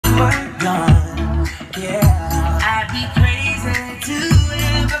were gone. Yeah, I'd be crazy to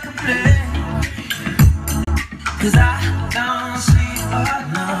ever complain, 'cause I don't sleep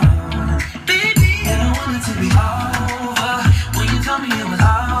alone, baby. And I want it to be over when you told me it was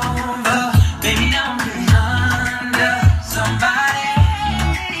over. Baby, now I'm really under somebody.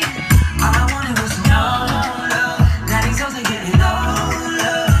 All I wanted was to know love. Now these hoes are getting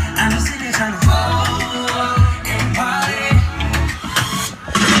older. I'm just sitting there trying to fall and party.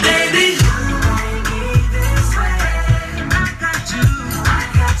 Baby, you made me this way. I got you to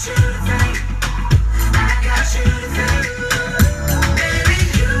thank. I got you to thank. Baby,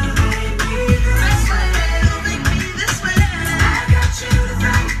 you made me this way. You make me this way. I got you to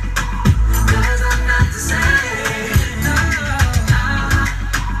thank, 'cause I'm not the same. No,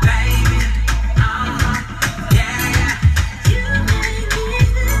 baby, yeah, yeah. You made me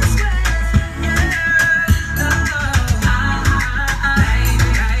this way. Yeah, baby,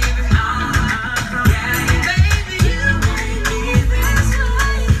 yeah, yeah. Baby, you made me this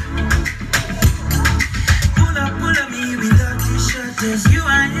way. Pull up me without t-shirt. Just you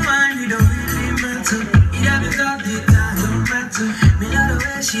and you don't really matter. It happens all the time, don't matter. Me love the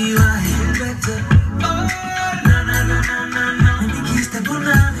way she want it better. Oh, no. Let me kiss the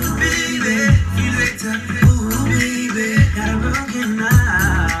punani, baby. Feel better, ooh, baby. Got a broken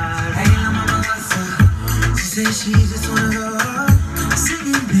heart. Hey, la mama wasa. She said she just wanna go.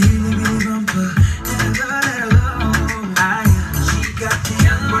 Singing, baby, bumper. Let her go. Ah, yeah. She got the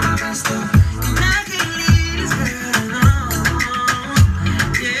young boy the best of. And I can't leave this girl alone.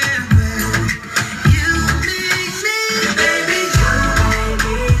 Yeah, baby. You make me, baby. You made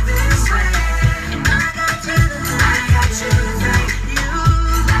me this way. I got you to thank. I got you to thank. You,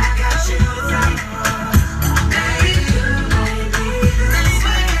 I got you to thank. Baby, you made me this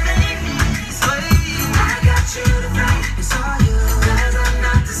way. I got you to thank. It's all you, 'cause I'm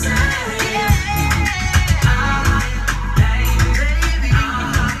not the same. Yeah, baby,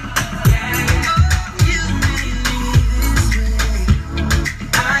 yeah. You made me this way.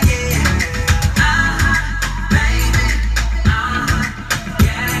 Ah, yeah, baby,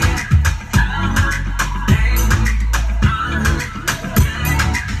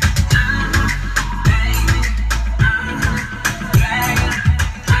 yeah,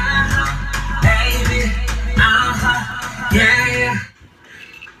 baby, yeah.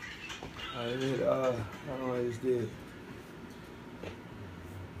 I don't know what I just did.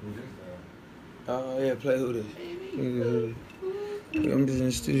 Yeah, play who this? I'm just in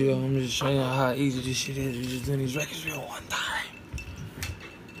the studio. I'm just showing you how easy this shit is. We just doing these records real one time.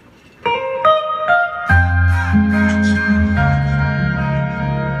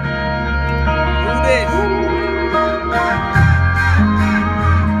 Who this?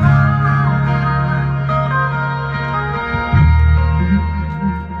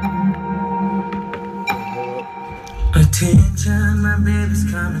 Attention, my baby's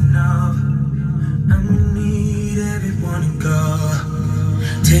coming over. I'ma need everyone to go.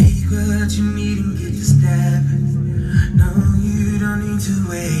 Take what you need and get to stepping. No, you don't need to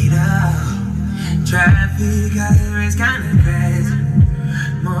wait out. Traffic out here is kinda crazy.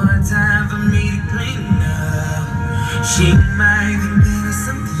 More time for me to clean up. She might think that it's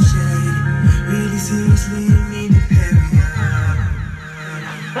something shady. Really seriously, you need to hurry up.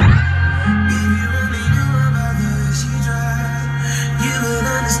 If you only knew about the way she drives, you would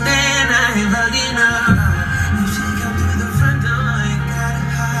understand I ain't hugging up. If she come through the front door, you gotta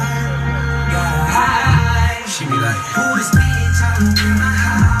hide. She be like, who this bitch all up in my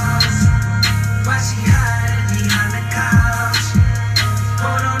house? Why she hiding behind the couch?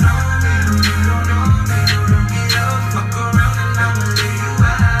 Oh, don't know me, don't get up. Fuck around and I'ma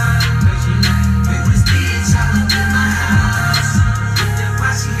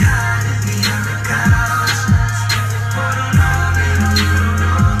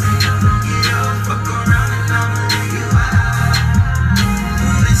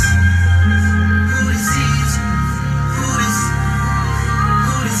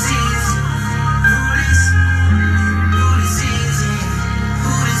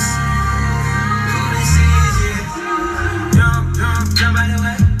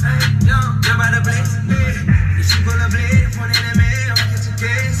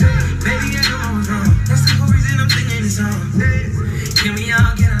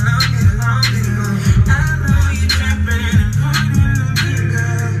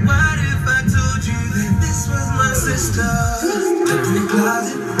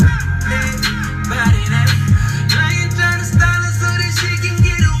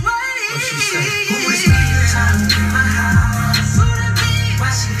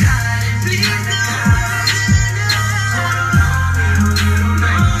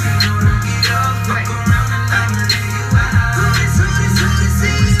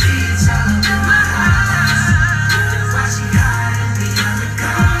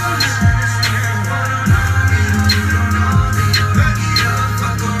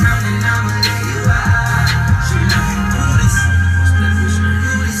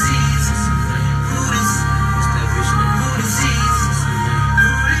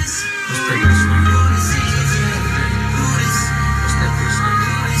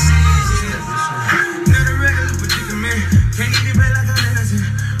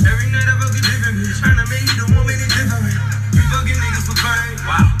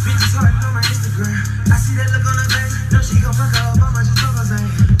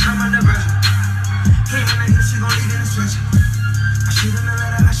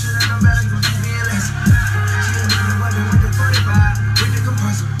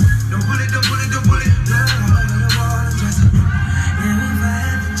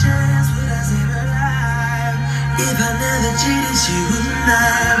I never cheated, she wouldn't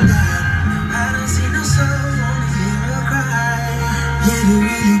have died. I don't see no soul, wanna hear her cry. Yeah, you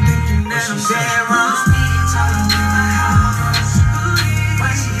really thinking that I'm dead wrong. Speeds all over my house.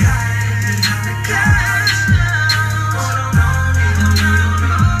 Why she hiding behind the couch? Oh, don't know me, don't know.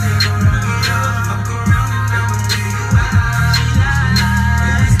 They gon' run it up, fuck around and I'ma leave you out. She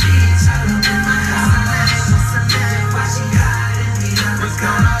lies. Speeds all over my house. Why she hiding behind the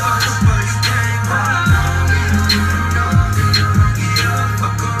couch?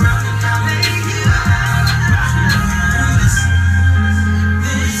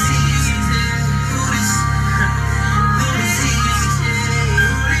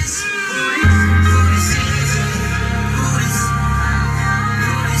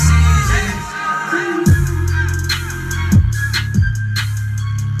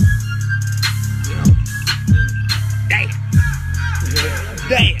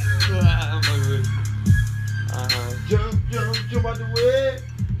 Jump out the way.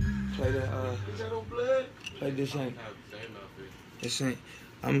 Play that, play this ain't. This ain't.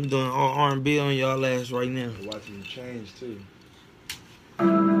 I'm doing all R&B on y'all ass right now. Watching you change too. Fuck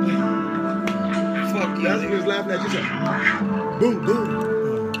you. That's what he was laughing at. You said, boom, boom.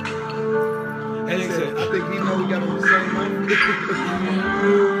 And he said, I think he know we got on the same mic.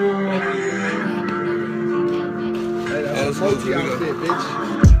 Hey, that's a multi outfit, bitch.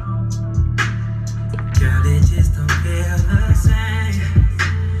 Girl, it just don't feel the same.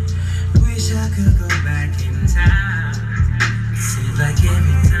 Wish I could go back in time. Seems like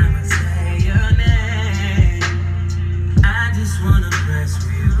every time I say your name, I just wanna press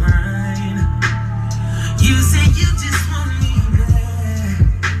rewind. You say you just want me back,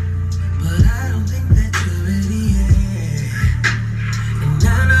 but I don't think that you're ready yet. And I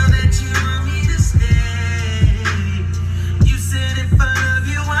know that you want me to stay. You said if I love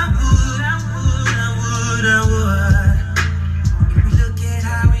you, I would. If we look at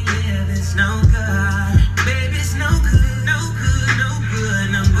how we live, it's no good. Baby, it's no good, no good, no good,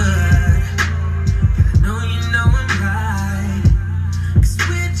 no good. I know you know I'm right, 'cause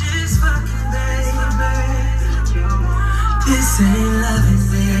we're just fucking, baby. This ain't loving,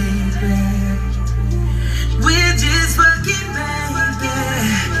 baby. We're just fucking, baby.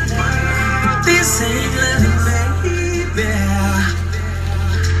 This ain't loving, baby.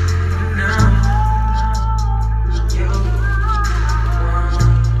 No.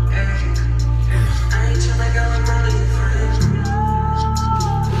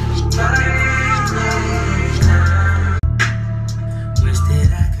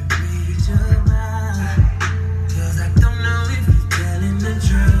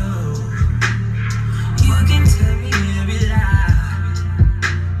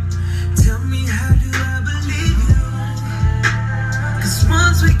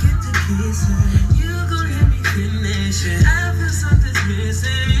 You gon' let me finish it. I feel something's missing.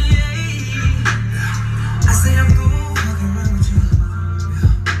 I say I'm cool, fucking around with you.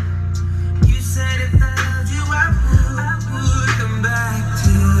 You said if I loved you, I would come back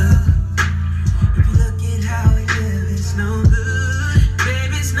to you. If you look at how we live, it's no good.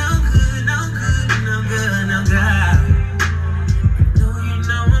 Baby, it's no good, no good, no good, no good. I know you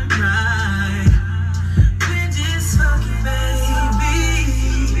know I'm right. We're just fucking, baby.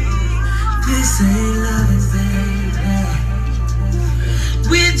 This ain't loving, baby.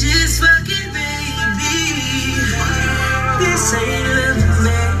 We're just fucking, baby. This ain't loving,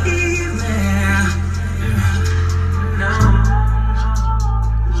 baby. No.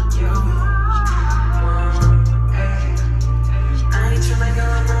 Yo. Hey. I ain't tryna make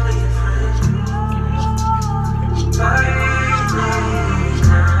I'm only your friend. Bye.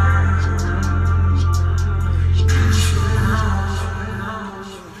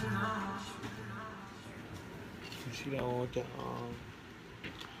 she don't want the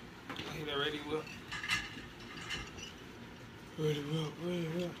hey, that ready well. Ready well.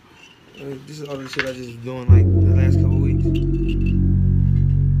 This is all the shit I just been doing like the last couple weeks.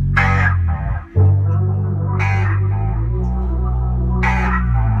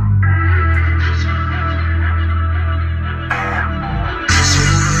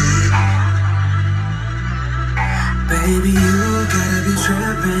 Baby, you gotta be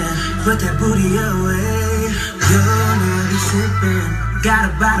trippin', put that booty away. You'll know be sippin', got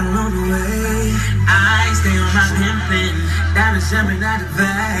a bottle on the way. I stay on my pimpin', diamonds jumping out the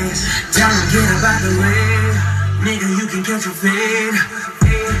vase. Tell 'em get up out the way, nigga, you can catch a fade.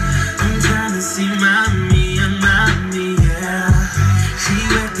 I'm tryna see mommy, yeah. She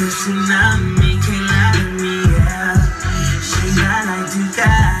with the tsunami, can't lie to me, yeah. She got like two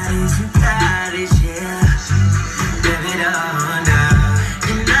guys, yeah.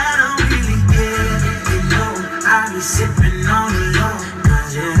 And I don't really care, you know, I be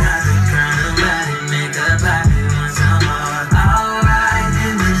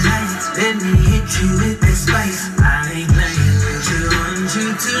want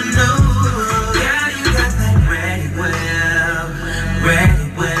you to know, yeah, you got that ready well,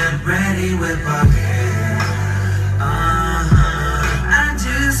 ready well, ready well, I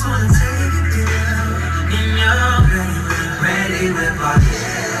just wanna take it down in your ready well, ready well, ready,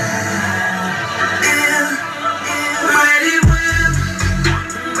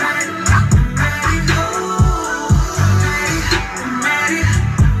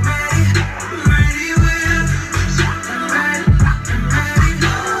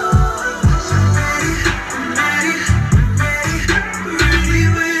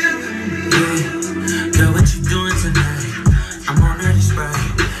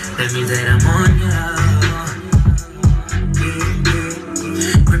 that means that I'm on you.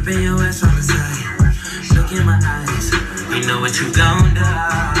 Gripping your ass from the side. Look in my eyes. You know what you gon' do.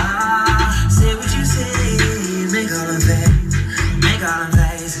 Say what you say. Make all of that. Make all of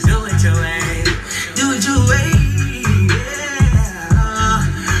that. Do it your way. Do it your way.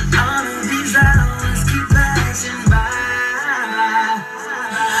 Yeah. All of these hours keep passing by.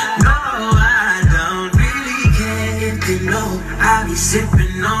 No, I don't really care if they know. I be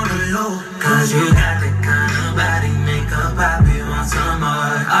sipping on the low, cause you got that kind of body, make a poppy want some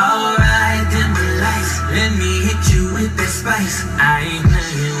more. Alright, dim the lights, let me hit you with that spice. I ain't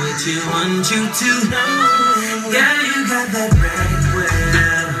playing with you, want you to know, yeah, you got that ready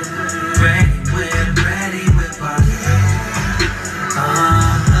well, ready well, body.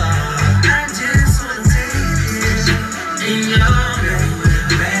 I just wanna take it in your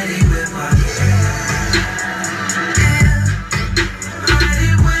ready well, body.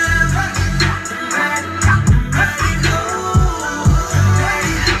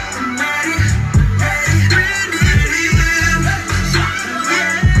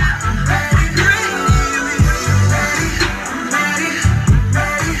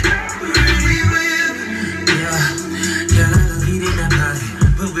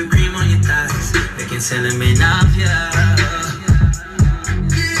 Cinnamon of ya.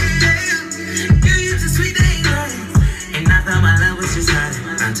 You used to sweet day, and I thought my love was just hiding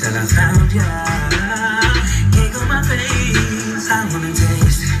until I found ya. Cake on my face, I wanna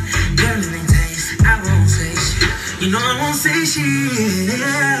taste. Girl, it ain't taste, I won't say shit. You know I won't say shit.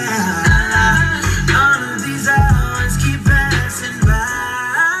 All of these hours keep passing by.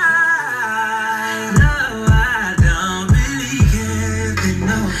 No, I don't really care if they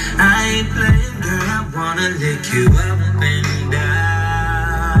know I ain't playing. Wanna lick you up and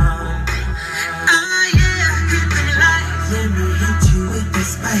down. Oh yeah, hit the lights, let me hit you with the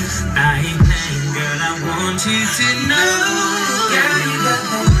spice. I ain't playing, girl, I want you to know, girl, you got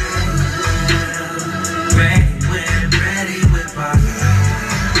that ready with body.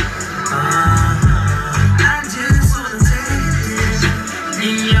 I just wanna take it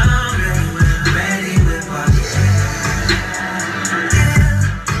in your ready with body.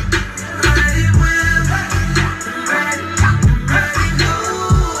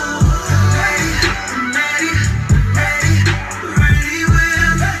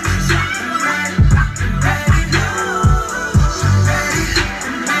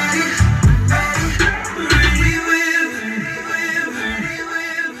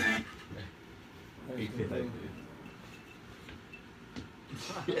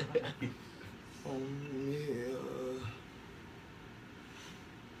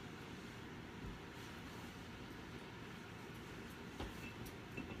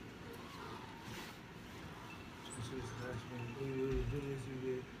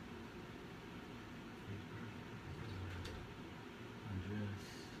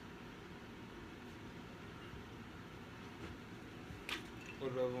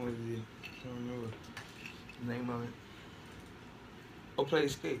 What other one is it? I don't remember the name of it. Oh, play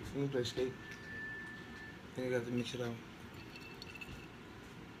skate. You can play skate. Then you got to mix it out.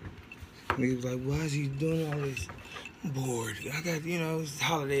 Niggas was like, why is he doing all this? I'm bored. I got, you know, it's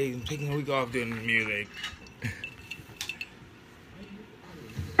holidays. I'm taking a week off doing music.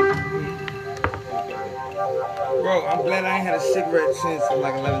 Bro, I'm glad I ain't had a cigarette since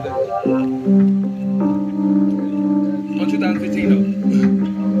like 11:30. On 2015 though.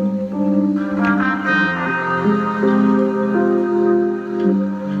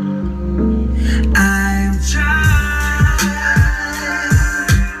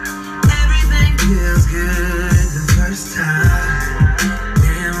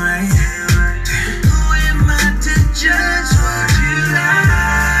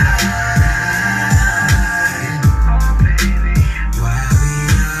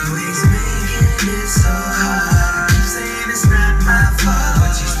 So hard, keep saying it's not my fault.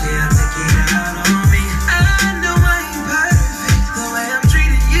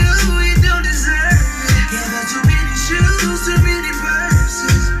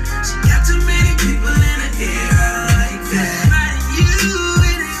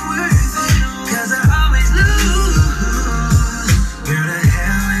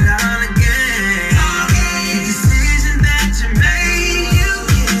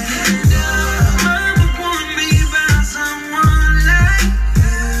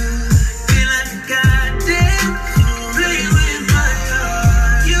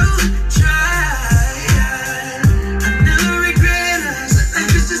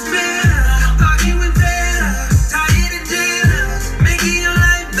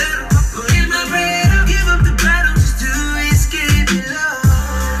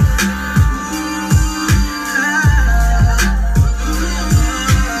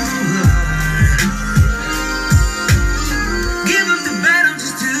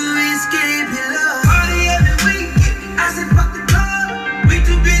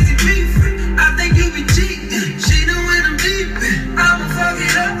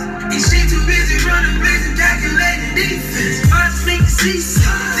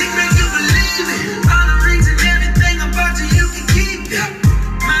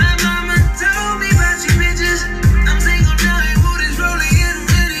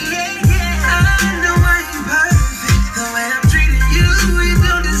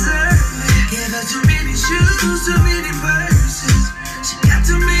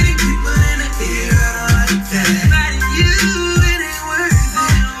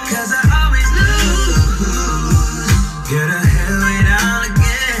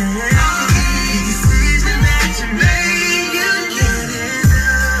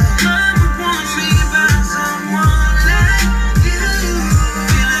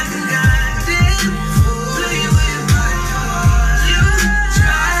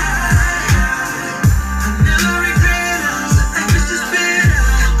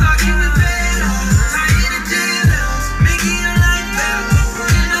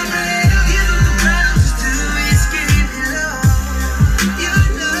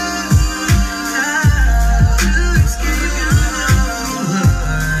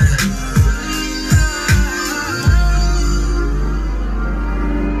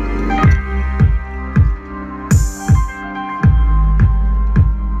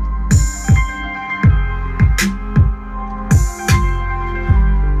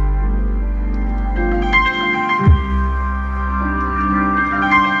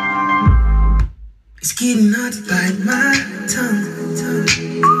 It's getting hard to bite my tongue,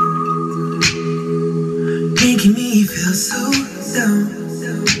 making me feel so dumb.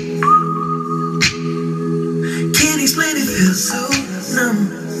 Can't explain it, feels so numb.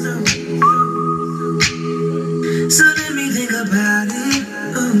 So let me think about it,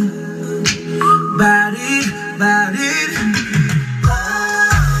 about it, about it.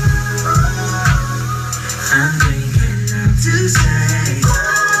 I'm thinking out to say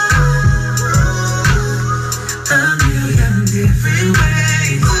a million different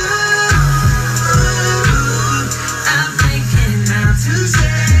ways. I'm thinking out to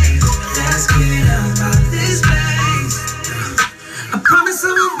say, let's get out of this place. I promise I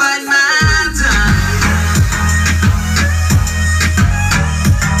won't bite my tongue.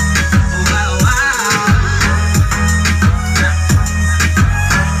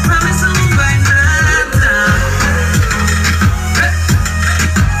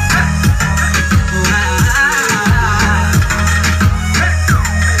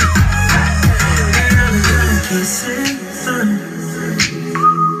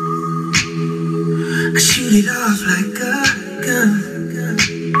 I shoot it off like a gun.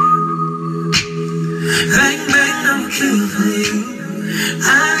 Bang, bang, I'm killing for you. I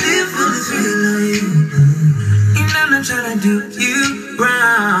live for the thrill of you. And I'm not trying to do you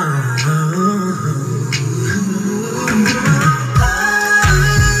wrong.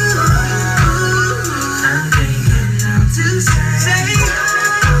 I'm thinking out to say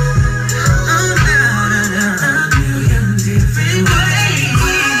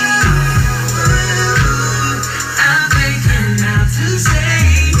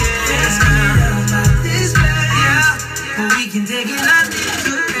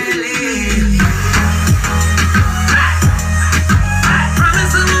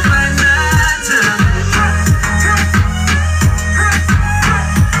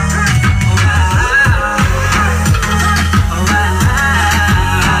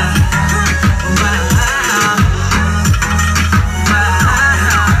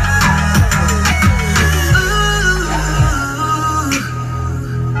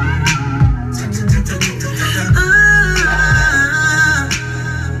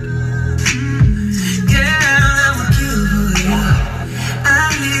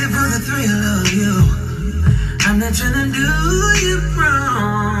trying to do you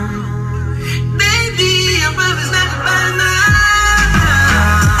wrong. Baby, I promise not to bite my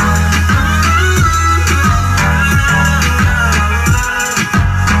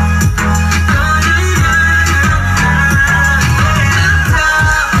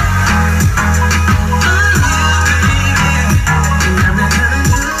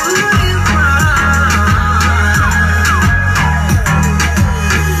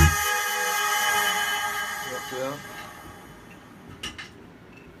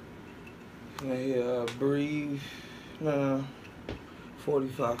breathe. No,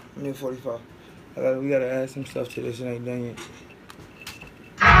 45. I'm near 45. We gotta add some stuff to this. It ain't done yet.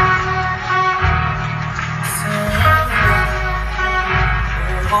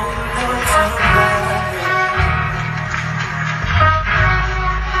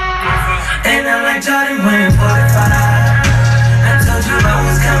 And I'm like Jordan when 45. I told you I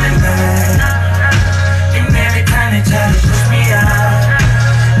was coming back. And every time they try to push me out,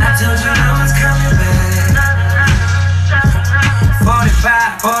 I told you I was coming back.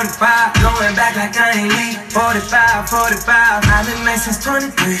 45, 45, going back like I ain't leave. 45, 45, I've been made since 23.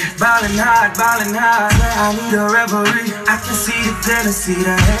 Ballin' hard, swear I need a referee. I can see the jealousy,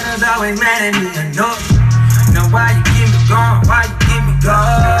 the haters always mad at me. I know why you keep me going, why you keep me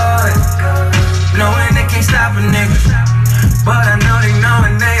going. Knowing they can't stop a nigga, but I know they know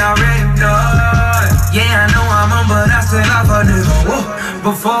and they already know it. Yeah, I know I'm on, but I still off a nigga. Whoa.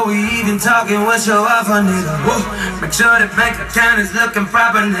 Before we even talking, what's your offer, nigga? Whoa. Make sure the bank account is looking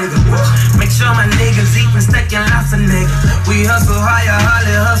proper, nigga. Whoa. Make sure my niggas eating steak and lobster, nigga. We hustle higher,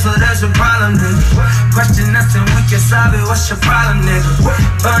 hardly hustle, that's your problem, nigga. Question us and we can solve it, what's your problem, nigga?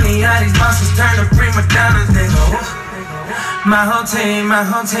 Funny how these monsters turn to prima donnas, nigga. Whoa. My whole team,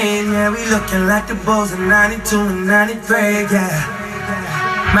 yeah, we looking like the Bulls in 92 and 93, yeah.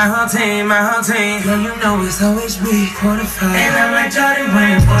 My whole team, yeah, you know it's always me, 45. And I'm like Jordan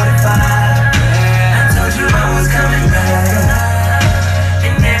when 45. I told you I was coming back.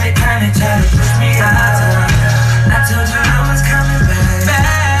 And every time they try to push me out, I told you I was coming back.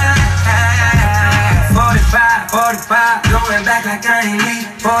 45, 45, going back like I ain't leave.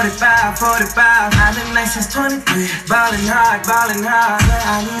 45, 45, I've been late since 23. Ballin' hard, swear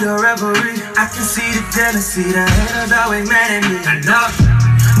I need a referee. I can see the jealousy, the haters always mad at me. I know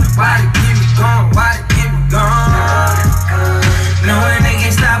why they keep me going, why they keep me going. Knowing they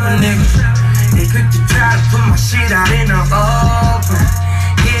can't stop a nigga, They quick to try to put my shit out in the open.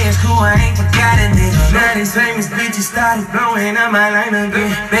 Yeah, it's cool, I ain't forgotten it. Now these famous bitches started blowing up my line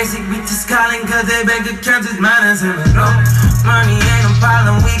again. Basic bitches calling cause their bank accounts is minus in the no. Money ain't a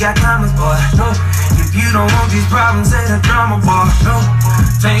problem, we got commas, boy. No, if you don't want these problems, say the drama, boy. No,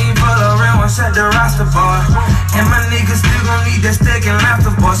 team full of real ones, set the roster, boy. And my niggas still gon' need that steak and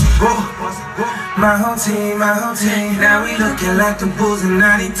laughter, boy. So go. My whole team, now we looking like the Bulls in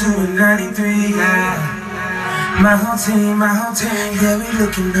 92 and 93, yeah. My whole team, yeah, we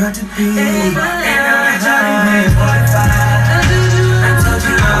looking hard to be. And I'm like Johnny Man 45. I told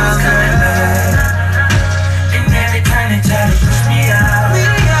you I was coming back. And every time they try to push me out,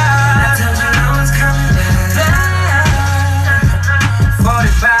 I told you I was coming back.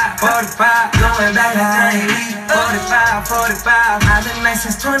 45, going back like I ain't leave. 45, I've been nice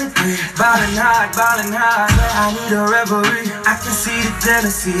since 23. Ballin' hard, swear I need a reverie. I can see the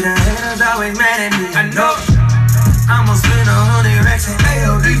jealousy, the haters always mad at me. I know I'ma spend 100 racks in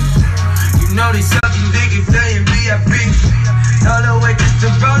AOD. You know they suckin' dick if they in VIP. All the way just to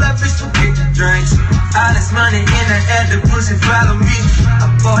roll up, bitch, forget the drinks. All this money in the air, the pussy follow me.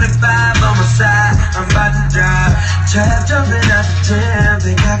 I'm 45 on my side, I'm about to drive. Trap jumping out the gym,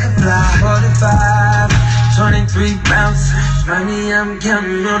 think I can fly. 45, 23 bounce. Money I'm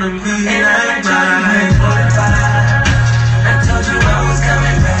counting on a beat like mine. 45, I told you I was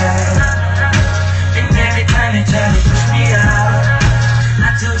coming back. And every time they try to push me out,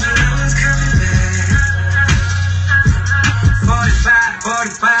 I told you I was coming back. 45,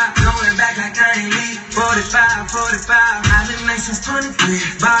 going back like I ain't leave. 45, I've been nice since 23.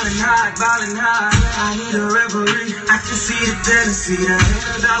 Ballin' hard, I need a reverie. I can see the jealousy, the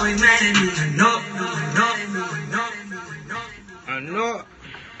haters always mad at me. I know.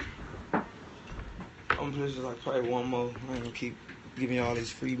 I'm just like probably one more. I ain't gonna keep giving you all this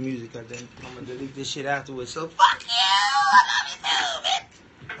free music. I'm gonna delete this shit afterwards. So fuck you. I love you, stupid.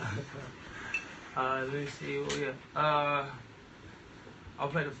 Let me see. Oh yeah. I'll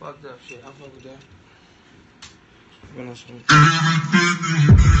play the fucked up shit. I'll fuck with that. When I show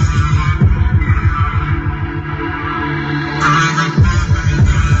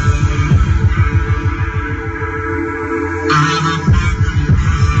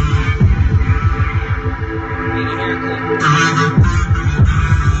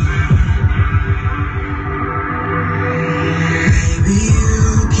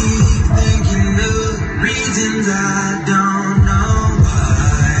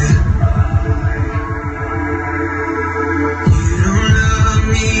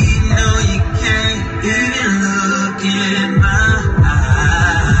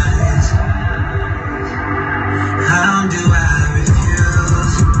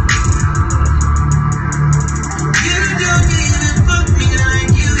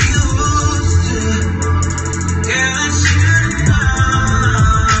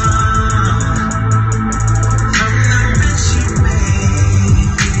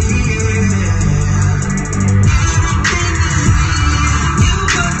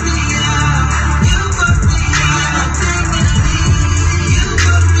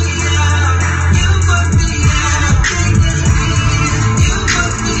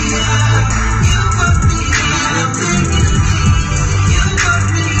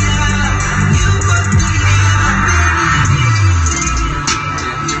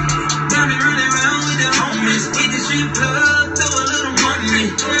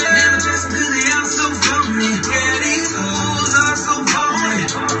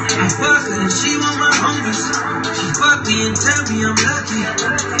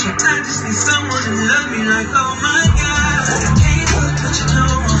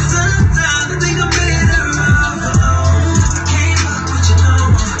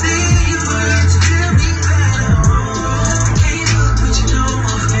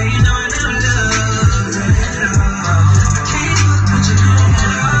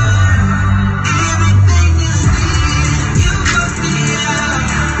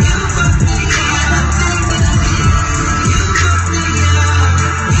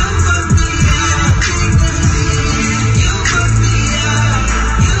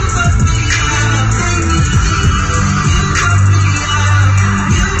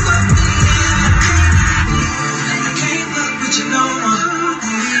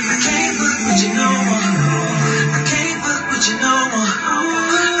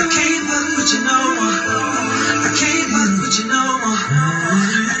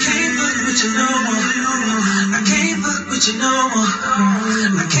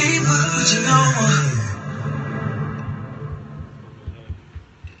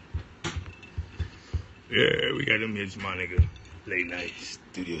Yeah, we got them hits, my nigga. late night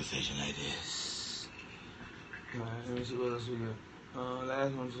studio session like this. Alright, let me see what else we got.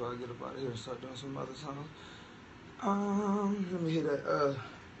 Last one before I get up out of here and start doing some other songs. Let me hear that.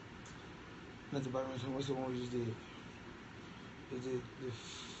 Not the bottom one. What's the one we just did? Is it the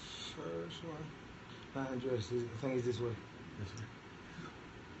first one? Not address. I think it's this way. This way.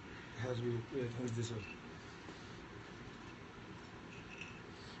 It has to be. Yeah, I think it's this way.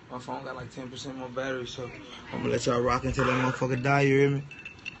 My phone got like 10% more battery, so I'm gonna let y'all rock until that motherfucker die. You hear me?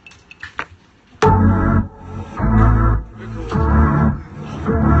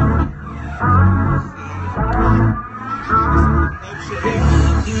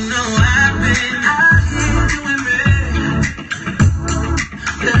 You know I've been out here doing me,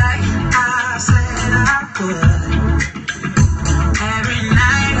 like I said I would. Every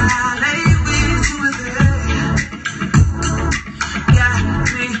night I lay with you with it, got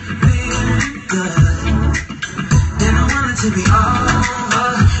me feeling good. Then I wanted to be over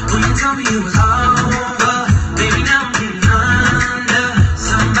when you told me it was over. Baby, now I'm getting under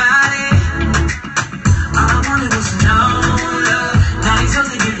somebody. All I wanted was to know love. Now these hoes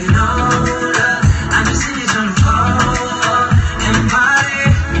are getting older. I'm just sitting here trying to fall and party.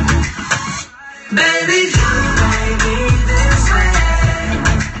 Baby, you made me this way.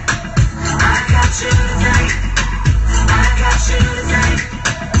 I got you tonight. I got you tonight.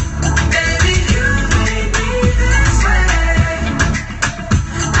 Baby, you made me this way.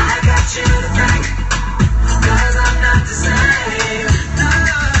 I got you tonight. 'Cause I'm not the same. No,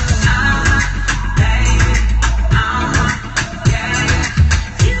 baby, yeah.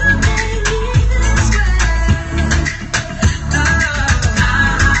 You made me this way. No,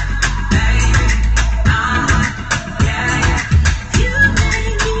 baby, yeah. You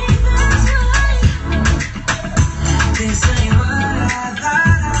made me this way. This ain't what I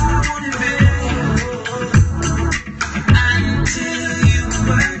thought I wanted, baby, until you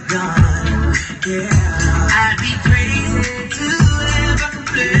were gone. Yeah, I'd be crazy to ever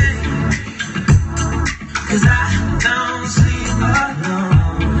complain, 'cause I don't sleep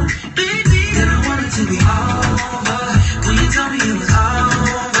alone, baby. Then I wanted to be over when you told me it was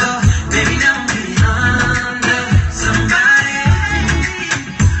over. Baby, now I'm getting under somebody.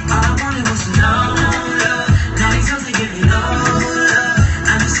 All I wanted was to know love. Now these hoes are getting older.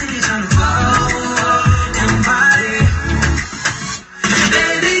 I'm just sitting here trying to fall and party.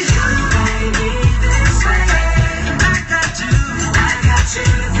 Baby, you made me this way. I got you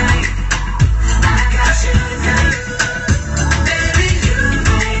tonight. I got you tonight. Baby, you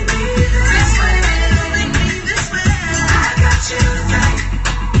made me this way. Make me this way. I got you tonight.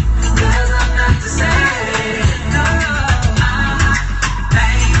 'Cause I'm not the same. No,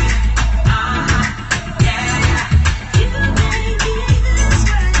 baby, yeah. You made me this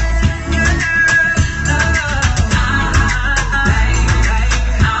way. No, baby,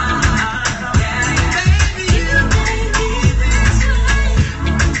 yeah. Baby, you made me this way.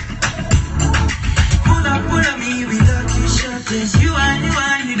 Pull up me with lucky shutters. You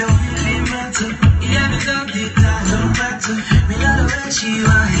don't really matter. You haven't loved it, that don't matter. Me love the way she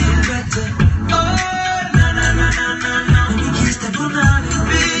was here better. Oh, no. When you kiss the punani,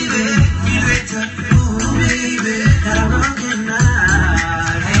 baby, feel better. Ooh, baby, got a broken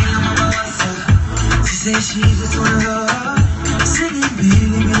heart. Hey, I'm a bossa. She says she just wanna go singing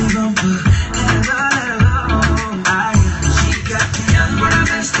Billy Bumper. Let her go. Aye, she got me young, but I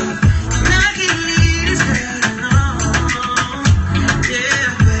messed up. And I can leave this girl alone. Yeah,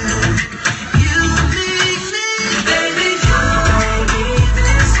 baby, you make me. Baby, you made me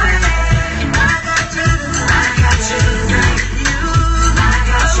this way. I got you tonight. I got you tonight. I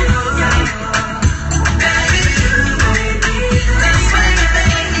got you tonight. Baby, you made me this way.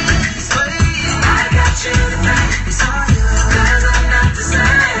 I got you tonight. It's all you. 'Cause I'm not the same.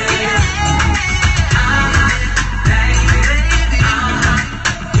 Baby,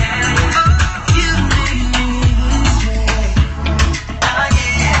 yeah. You made me this way. Oh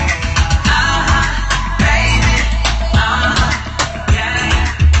yeah. Baby, yeah.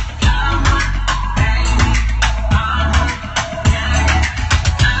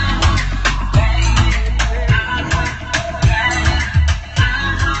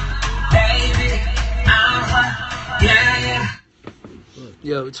 Baby, yeah.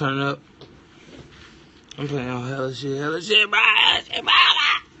 Yo, we turn up. I'm playing on hella shit, bro. What's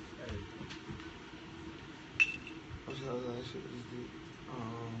the hell that shit we just did?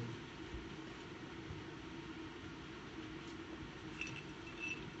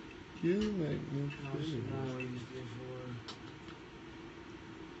 You make me No, feel. shit, no, we just did for.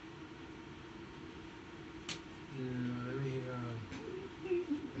 Let me hear.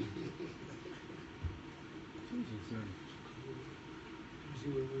 Jesus.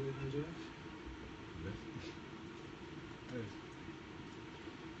 One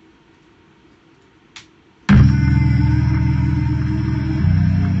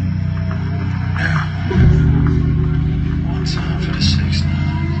time for the 6 9.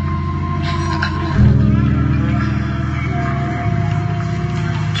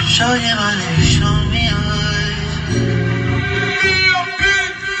 Show you my lips, show me yours.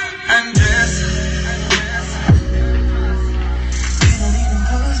 Undress. You don't need no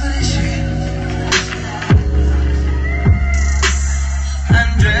clothes for this shit.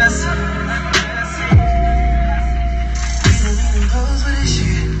 Undress. You don't need no clothes for this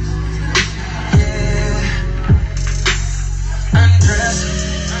shit. Yeah. Undress.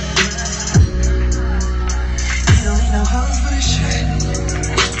 You don't need no clothes for this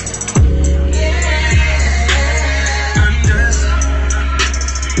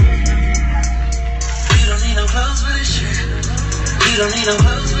shit. You don't need no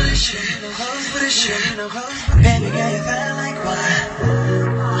clothes for this shit. No clothes for this shit. No clothes for this shit. Baby girl, you fine like wine.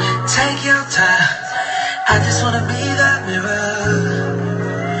 Take your time. I just wanna be that mirror.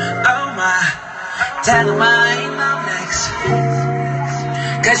 Oh my, dynamite, no next.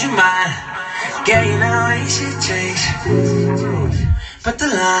 Cause you mine. Girl, you know ain't shit changed. But the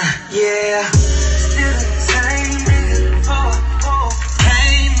line, yeah. Still the same nigga. Oh,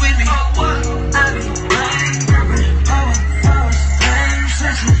 came with me. I be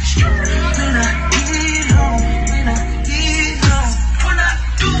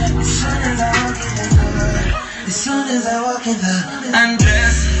as soon as I walk in the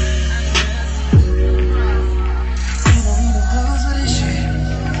undress. You don't need no clothes for this shit.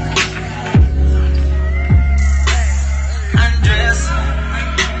 Undress.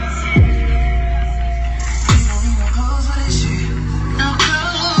 You don't need no clothes for this shit. No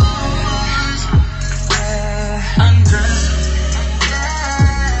clothes. Undress.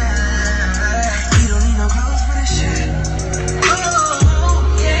 You don't need no clothes for this shit.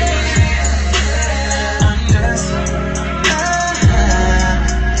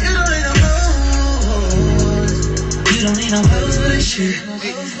 You don't need no clothes for this shit.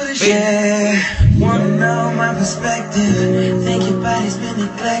 Yeah, wanna know my perspective. Think your body's been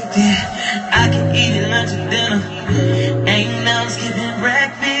neglected. I can eat it lunch and dinner. Ain't no skipping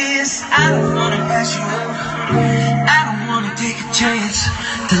breakfast. I don't wanna pass you up. I don't wanna take a chance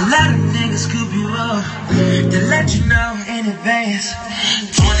to let a nigga scoop you up, to let you know in advance.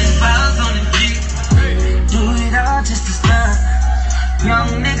 25 on the beat. Do it all just to stun.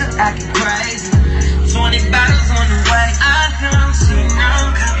 Young nigga acting crazy. 20 bottles on the way. I don't see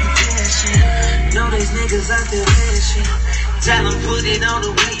no competition. Know these niggas out there fishing. Tell them put it on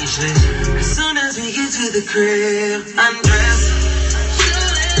the wish list. As soon as we get to the crib, undress.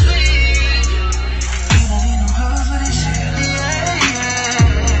 You don't need no clothes for this shit.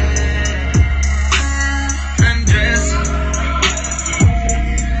 Undress.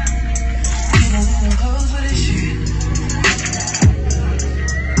 You don't need no clothes for this shit.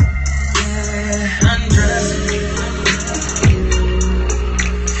 Undress.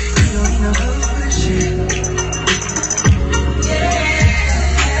 You don't need no clothes for this shit. Yeah.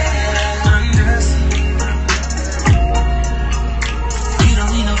 Undress. You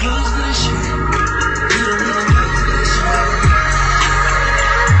don't need no clothes for this shit. You don't need no clothes for this shit.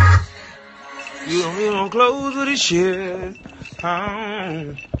 You don't need no clothes for this shit.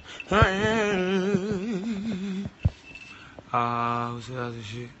 What's the other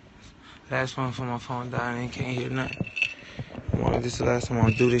shit? Last one for my phone died and can't hear nothing. This is the last time I'm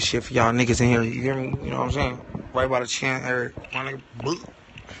gonna do this shit for y'all niggas in here. You hear me? You know what I'm saying? Right by the chin area. My nigga, boop.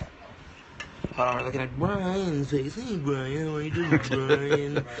 Hold on, looking at Brian's face. Hey, Brian, what you doing,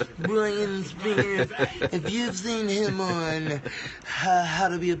 Brian? Brian Spears. If you've seen him on How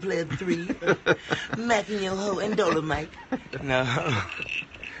to Be a Player 3, Macking Your Hoe and Dolomite. No.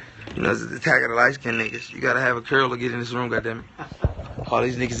 You know, it's the attack of the light-skinned niggas. You gotta have a curl to get in this room, goddammit. All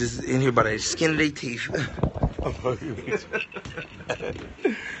these niggas is in here by the skin of their teeth.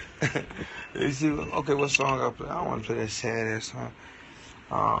 You see, okay, what song I play? I don't want to play that sad-ass song.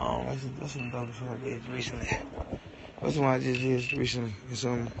 That's some dumb shit I did recently. What's the one I just did recently? It's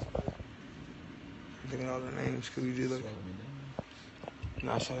I'm thinking all the names. Could we do like?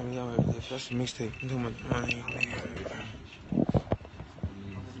 Nah, Shut Me Down. That's a mixtape. I'm talking about money.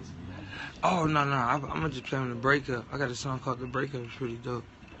 Oh no, I'm gonna just play on the breakup. I got a song called The Breakup. It's pretty dope.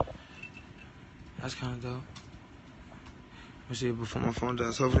 That's kind of dope. Let's see it before my phone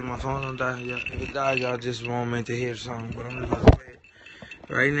dies. Hopefully my phone don't die. Yeah, if it dies, y'all just won't meant to hear the song. But I'm just gonna play it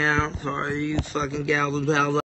right now. Sorry, you fucking gals and pals.